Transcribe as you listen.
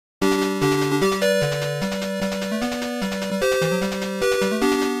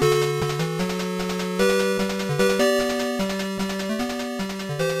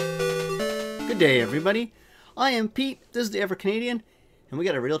G'day everybody, I am Pete, this is the EverCanadian, and we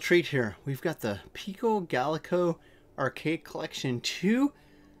got a real treat here. We've got the Pico Gaelco Arcade Collection 2.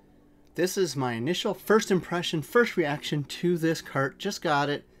 This is my initial first impression, first reaction to this cart. Just got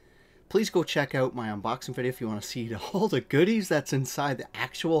it. Please go check out my unboxing video if you want to see all the goodies that's inside the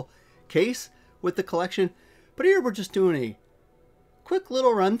actual case with the collection. But here we're just doing a quick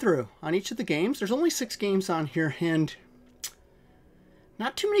little run through on each of the games. There's only 6 games on here, and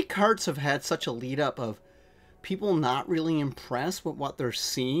not too many carts have had such a lead up of people not really impressed with what they're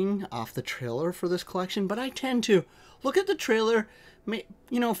seeing off the trailer for this collection. But I tend to look at the trailer,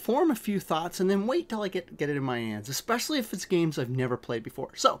 form a few thoughts, and then wait till I get it in my hands, especially if it's games I've never played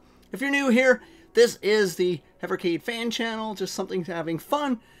before. So if you're new here, this is the Evercade fan channel, just something to having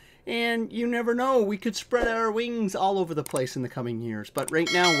fun. And you never know, we could spread our wings all over the place in the coming years. But right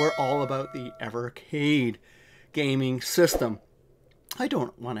now, we're all about the Evercade gaming system. I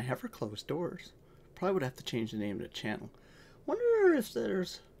don't want to ever close doors. Probably would have to change the name of the channel. Wonder if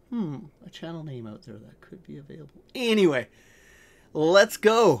there's a channel name out there that could be available. Anyway, let's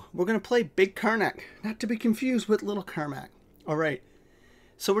go. We're going to play Big Karnak, not to be confused with Little Karnak. All right.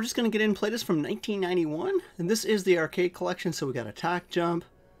 So we're just going to get in and play this from 1991. And this is the arcade collection, so we got attack, jump,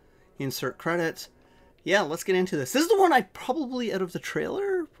 insert credits. Yeah, let's get into this. This is the one I probably, out of the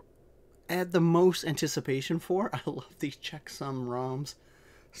trailer, had the most anticipation for. I love these checksum ROMs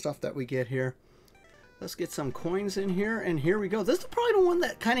stuff that we get here. Let's get some coins in here, and here we go. This is probably the one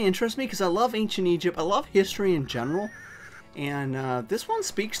that kind of interests me because I love ancient Egypt. I love history in general, and this one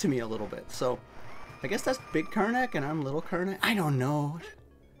speaks to me a little bit. So I guess that's Big Karnak and I'm Little Karnak. I don't know.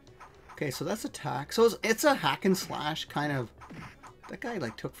 Okay, so that's attack. So it's a hack and slash kind of. That guy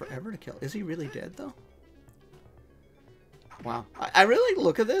like took forever to kill. Is he really dead though? Wow. I really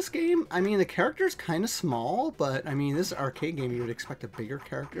look at this game. I mean, the character's kind of small, but I mean, this is an arcade game. You would expect a bigger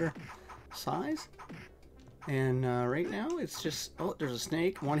character size. And right now, it's just... Oh, there's a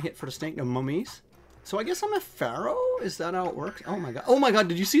snake. One hit for the snake. No mummies. So I guess I'm a pharaoh? Is that how it works? Oh my god. Oh my god,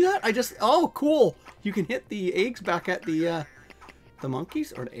 did you see that? Oh, cool. You can hit the eggs back at the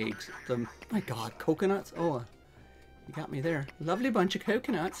monkeys? Or the eggs. Oh my god, coconuts. Oh, you got me there. Lovely bunch of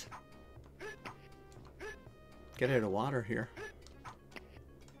coconuts. Get out of the water here.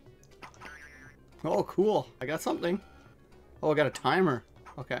 Oh, cool. I got something. Oh, I got a timer.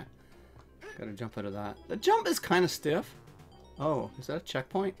 Okay. Gotta jump out of that. The jump is kind of stiff. Oh, is that a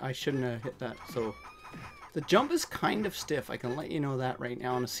checkpoint? I shouldn't have hit that. So, the jump is kind of stiff. I can let you know that right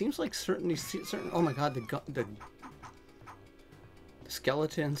now. And it seems like certain oh my god, the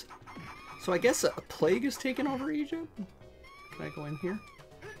skeletons. So I guess a plague is taking over Egypt. Can I go in here?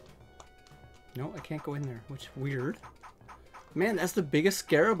 No, I can't go in there, which is weird. Man, that's the biggest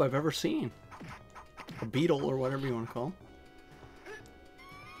scarab I've ever seen. A beetle, or whatever you want to call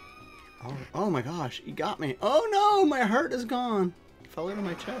them. Oh my gosh, he got me. Oh no, my heart is gone. It fell out of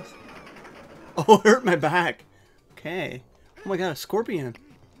my chest. Oh, it hurt my back. Okay. Oh my god, a scorpion.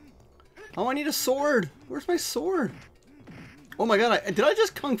 Oh, I need a sword. Where's my sword? Oh my god, did I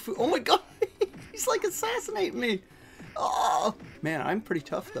just kung fu? Oh my god, he's like assassinating me. Oh, man, I'm pretty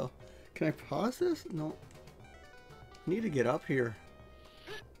tough though. Can I pause this? No. I need to get up here.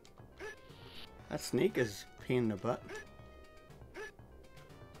 That snake is a pain in the butt.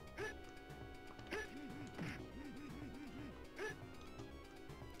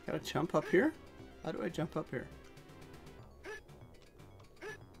 Gotta jump up here? How do I jump up here?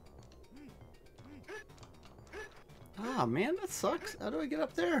 Ah, man, that sucks. How do I get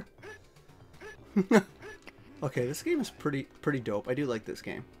up there? Okay, this game is pretty dope. I do like this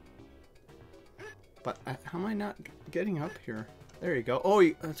game. But how am I not getting up here? There you go. Oh,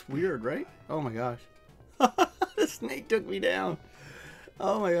 that's weird, right? Oh my gosh. The snake took me down.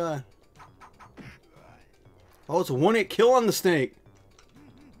 Oh my god. Oh, it's a one-hit kill on the snake.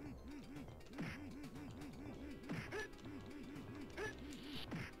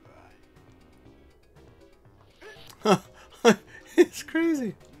 It's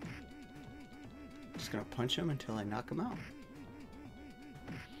crazy. Just gonna punch him until I knock him out.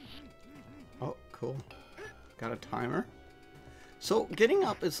 Oh, cool. Got a timer. So getting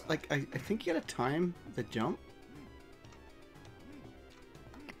up is like, I think you gotta time the jump.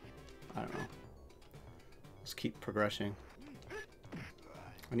 I don't know. Let's keep progressing.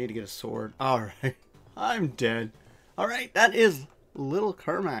 I need to get a sword. Alright. I'm dead. Alright, that is Little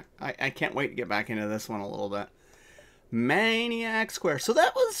Karnak. I can't wait to get back into this one a little bit. Maniac Square. So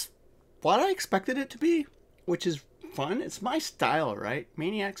that was what I expected it to be, which is fun. It's my style, right?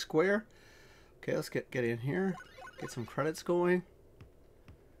 Maniac Square. Okay, let's get in here. Get some credits going.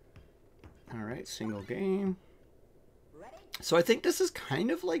 Alright, single game. So I think this is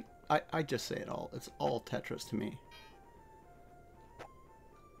kind of like I just say it all. It's all Tetris to me.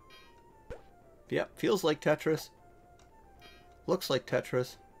 Yep, feels like Tetris. Looks like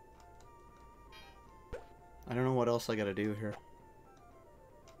Tetris. I don't know what else I gotta do here.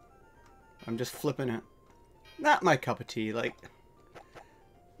 I'm just flipping it. Not my cup of tea, like...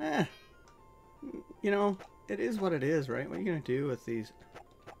 You know, it is what it is, right? What are you gonna do with these?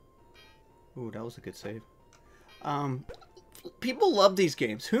 Ooh, that was a good save. People love these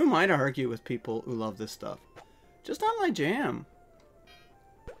games. Who am I to argue with people who love this stuff? Just not my jam.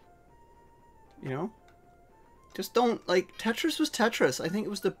 You know? Just don't, like, Tetris was Tetris. I think it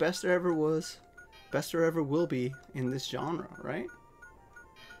was the best there ever was. Best there ever will be in this genre, right?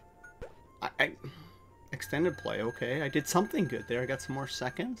 I extended play, okay. I did something good there. I got some more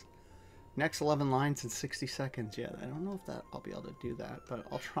seconds. Next 11 lines in 60 seconds. Yeah, I don't know if that I'll be able to do that, but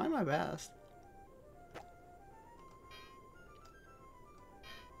I'll try my best.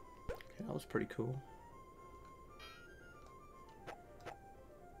 Okay, that was pretty cool.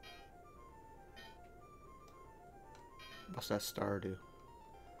 What's that star do?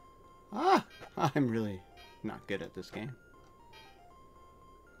 Ah! I'm really not good at this game.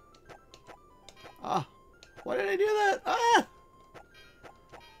 Ah! Why did I do that? Ah!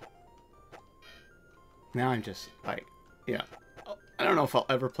 Now I'm just, like, yeah. I don't know if I'll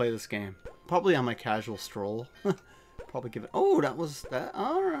ever play this game. Probably on my casual stroll. Probably give it, oh, that was that.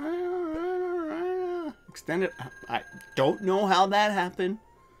 Alright, alright, alright. Extended, I don't know how that happened.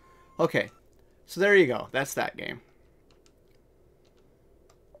 Okay, so there you go. That's that game.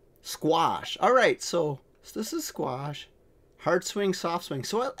 Squash. Alright, so this is squash. Hard swing, soft swing.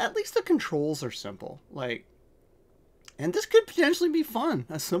 So at least the controls are simple. Like, and this could potentially be fun.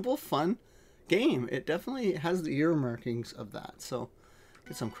 A simple, fun game. It definitely has the ear markings of that. So,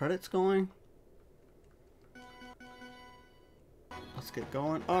 get some credits going. Let's get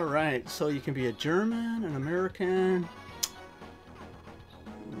going. Alright, so you can be a German, an American,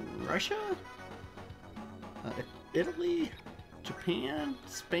 Russia, Italy, Japan,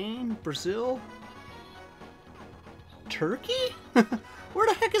 Spain, Brazil, Turkey? Where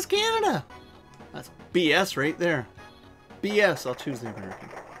the heck is Canada? That's BS right there. BS. I'll choose the American.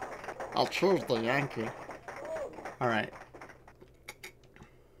 I'll choose the Yankee. Alright.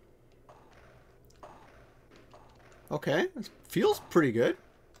 Okay, this feels pretty good.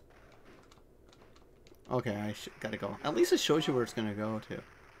 Okay, I gotta go. At least it shows you where it's gonna go to.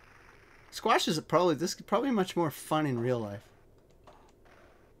 Squash is probably, this is probably much more fun in real life.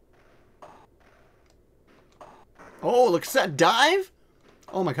 Oh, look at that dive!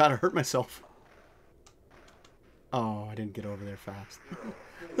 Oh my god, I hurt myself. Oh, I didn't get over there fast.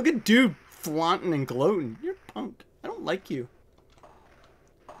 Look at dude flaunting and gloating. You're a punk. I don't like you.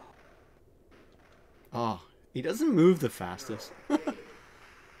 Oh, he doesn't move the fastest. The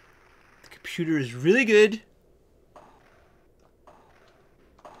computer is really good.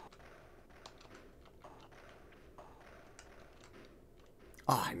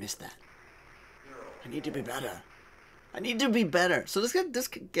 Oh, I missed that. I need to be better. I need to be better. So this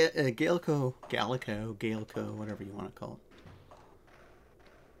could get Gaelco, whatever you want to call it.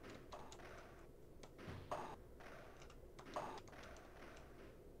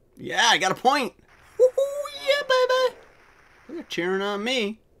 Yeah, I got a point. Woohoo, yeah, baby. They're cheering on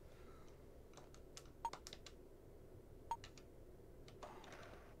me.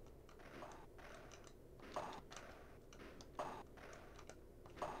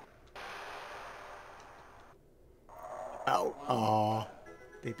 Oh, oh,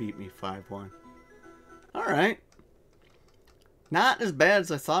 they beat me 5-1. Alright. Not as bad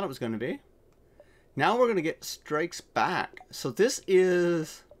as I thought it was going to be. Now we're going to get strikes back. So this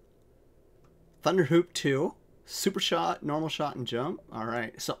is Thunder Hoop 2. Super shot, normal shot, and jump.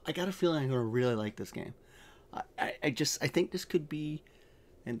 Alright, so I got a feeling I'm going to really like this game. I think this could be,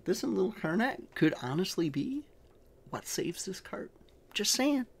 and this and Little Karnak could honestly be what saves this cart. Just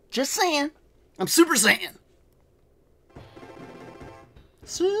saying. Just saying. I'm Super Saiyan.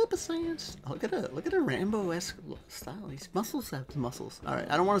 Super Saiyan. Look at a Rambo-esque style. These muscles have muscles. Alright,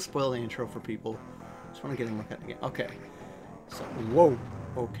 I don't want to spoil the intro for people. Just want to get a look at the game. Okay. So, whoa.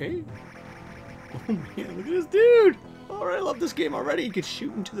 Okay. Oh man, look at this dude! Alright, I love this game already. You can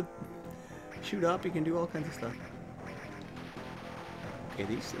shoot into the... shoot up, you can do all kinds of stuff. Okay,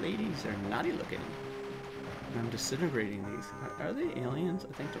 these ladies are naughty looking. And I'm disintegrating these. Are they aliens?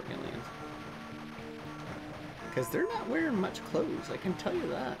 I think they're aliens. Because they're not wearing much clothes, I can tell you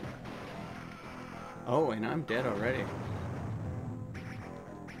that. Oh, and I'm dead already.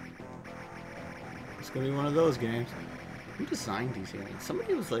 It's going to be one of those games. Who designed these aliens?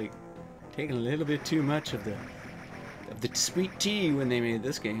 Somebody was like taking a little bit too much of the sweet tea when they made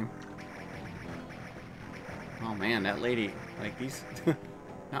this game. Oh man, that lady, like these,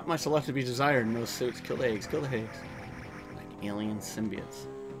 not much left to be desired in those suits. Kill the eggs, kill the eggs. Like alien symbiotes.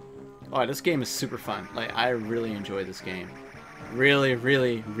 Oh, this game is super fun. Like, I really enjoy this game. Really,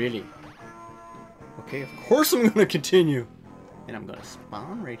 really, really. Okay, of course I'm gonna continue. And I'm gonna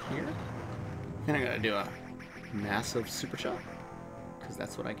spawn right here. And I'm gonna do a massive super shot. Because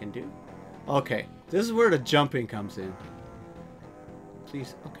that's what I can do. Okay, this is where the jumping comes in.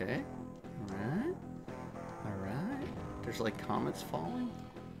 Please, okay. Alright. Alright. There's like comets falling.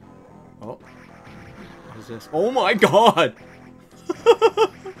 Oh. What is this? Oh my god!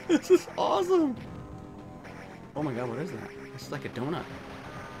 This is awesome! Oh my god, what is that? It's like a donut.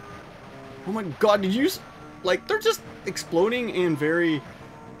 Oh my god, did you... Like, they're just exploding in very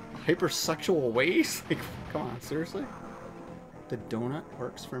hypersexual ways? Like, come on, seriously? The donut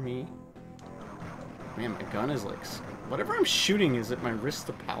works for me. Man, my gun is like... Whatever I'm shooting, is it my wrist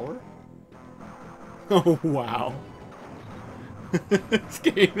of power? Oh, wow. This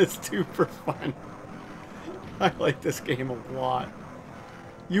game is super fun. I like this game a lot.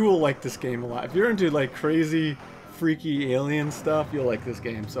 You will like this game a lot. If you're into like crazy, freaky alien stuff, you'll like this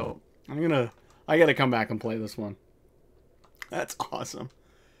game. So I gotta come back and play this one. That's awesome.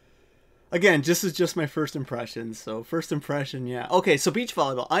 Again, this is just my first impression. So first impression, yeah. Okay, so beach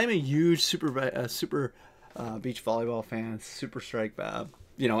volleyball. I'm a huge super beach volleyball fan. Super Strike.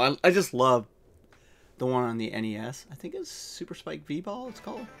 You know, I just love the one on the NES. I think it's Super Spike V-Ball. It's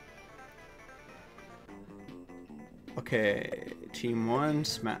called. Okay, team one,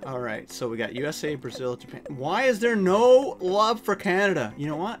 alright, so we got USA, Brazil, Japan. Why is there no love for Canada? You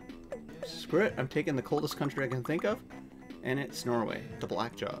know what? Screw it, I'm taking the coldest country I can think of, and it's Norway, the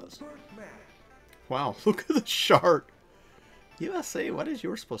Black Jaws. Wow, look at the shark. USA, what is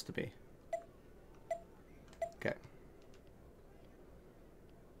yours supposed to be? Okay.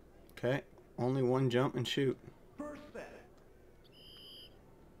 Okay, only one jump and shoot.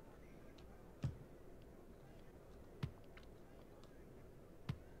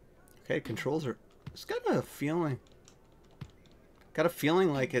 Okay, controls are... It's got a feeling... Got a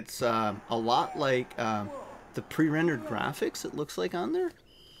feeling like it's a lot like the pre-rendered graphics it looks like on there.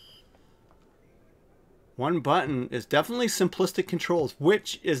 One button is definitely simplistic controls,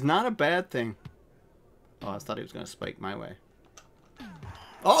 which is not a bad thing. Oh, I thought he was going to spike my way.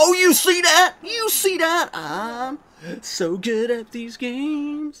 Oh, you see that? You see that? I'm so good at these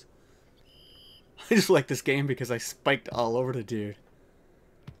games. I just like this game because I spiked all over the dude.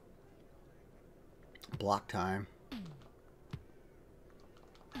 Block time.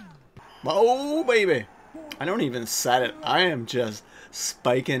 Oh, baby. I don't even set it. I am just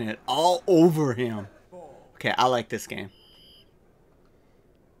spiking it all over him. Okay, I like this game.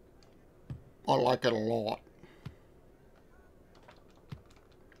 I like it a lot.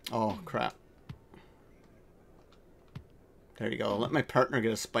 Oh, crap. There you go. Let my partner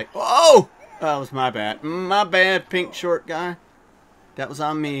get a spike. Oh! That was my bad. My bad, pink short guy. That was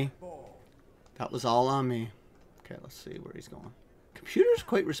on me. That was all on me. Okay, let's see where he's going. Computer's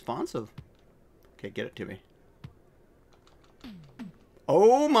quite responsive. Okay, get it to me.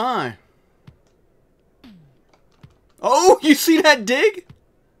 Oh my. Oh, you see that dig?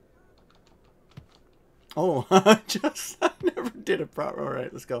 Oh, I never did it proper. All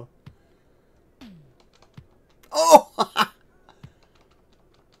right, let's go. Oh!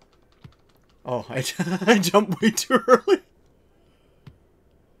 Oh, I jumped way too early.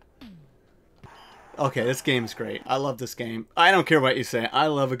 Okay, this game's great. I love this game. I don't care what you say. I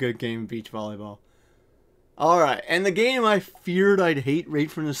love a good game of beach volleyball. Alright, and the game I feared I'd hate right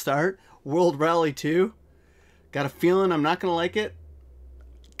from the start, World Rally 2. Got a feeling I'm not going to like it.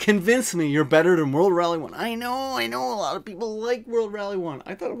 Convince me you're better than World Rally 1. I know a lot of people like World Rally 1.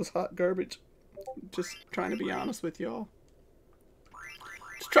 I thought it was hot garbage. Just trying to be honest with y'all.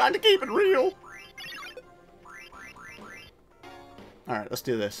 Just trying to keep it real. Alright, let's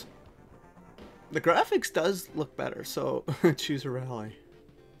do this. The graphics does look better, so choose a rally.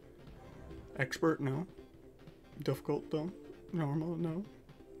 Expert, no. Difficult, no. Normal, no.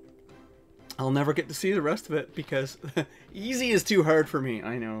 I'll never get to see the rest of it because easy is too hard for me.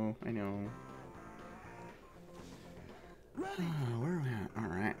 I know. Where am I at?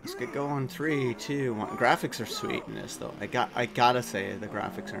 Alright, let's get going. 3, 2, 1. Graphics are sweet in this, though. I gotta say, the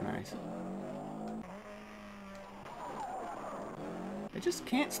graphics are nice. I just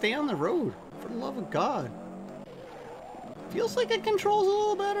can't stay on the road. For the love of God. Feels like it controls a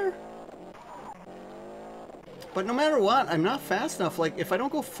little better. But no matter what, I'm not fast enough. Like, if I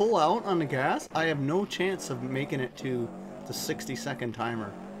don't go full out on the gas, I have no chance of making it to the 60-second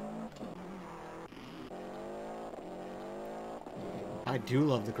timer. I do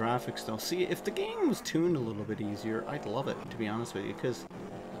love the graphics though. See, if the game was tuned a little bit easier, I'd love it, to be honest with you, because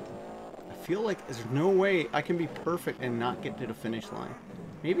I feel like there's no way I can be perfect and not get to the finish line.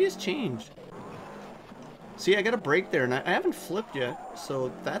 Maybe it's changed. See, I got a break there, and I haven't flipped yet, so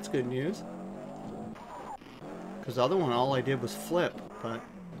that's good news. Because the other one, all I did was flip, but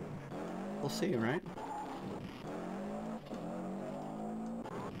we'll see, right?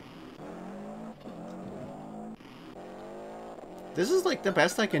 This is like the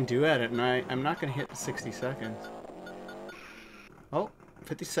best I can do at it, and I'm not going to hit the 60 seconds. Oh,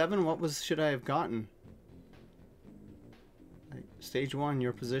 57, what should I have gotten? Stage 1,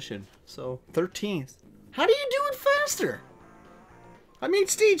 your position. So, 13th. How do you do it faster? I mean,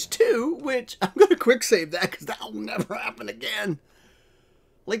 stage 2, which I'm going to quick save that because that will never happen again.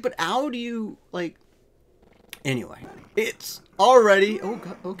 Like, but how do you, like... Anyway, it's already... Oh,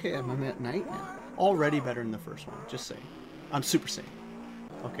 God, okay, I'm at night now. Already better than the first one, just saying. I'm super safe.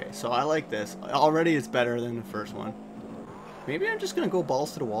 Okay, so I like this. Already it's better than the first one. Maybe I'm just going to go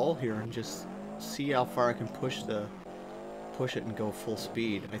balls to the wall here and just see how far I can push it and go full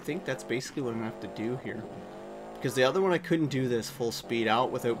speed. I think that's basically what I'm going to have to do here. Because the other one I couldn't do this full speed out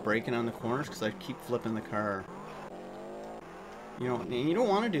without breaking on the corners because I keep flipping the car. You know, and you don't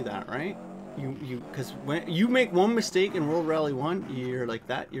want to do that, right? Because when you make one mistake in World Rally 1, you're like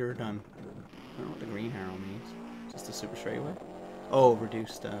that, you're done. I don't know what the green arrow means. Just a super straightaway? Oh,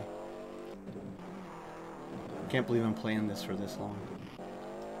 reduced. I can't believe I'm playing this for this long.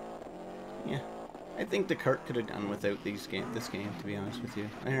 Yeah. I think the cart could have done without this game, to be honest with you.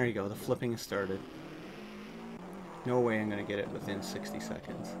 And there you go, the flipping has started. No way I'm going to get it within 60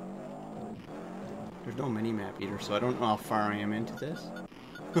 seconds. There's no mini-map either, so I don't know how far I am into this.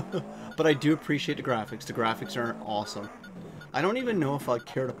 But I do appreciate the graphics. The graphics are awesome. I don't even know if I'd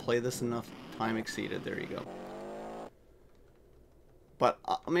care to play this enough. Time exceeded. There you go. But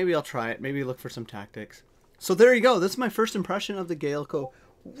maybe I'll try it. Maybe look for some tactics. So there you go. That's my first impression of the Gaelco.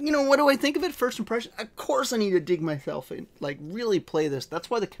 You know, what do I think of it? First impression? Of course I need to dig myself in. Like, really play this. That's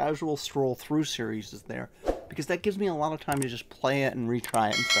why the casual stroll through series is there. Because that gives me a lot of time to just play it and retry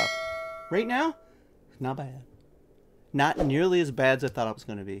it and stuff. Right now, not bad. Not nearly as bad as I thought it was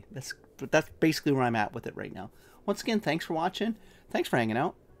going to be. That's basically where I'm at with it right now. Once again, thanks for watching. Thanks for hanging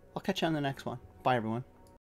out. I'll catch you on the next one. Bye, everyone.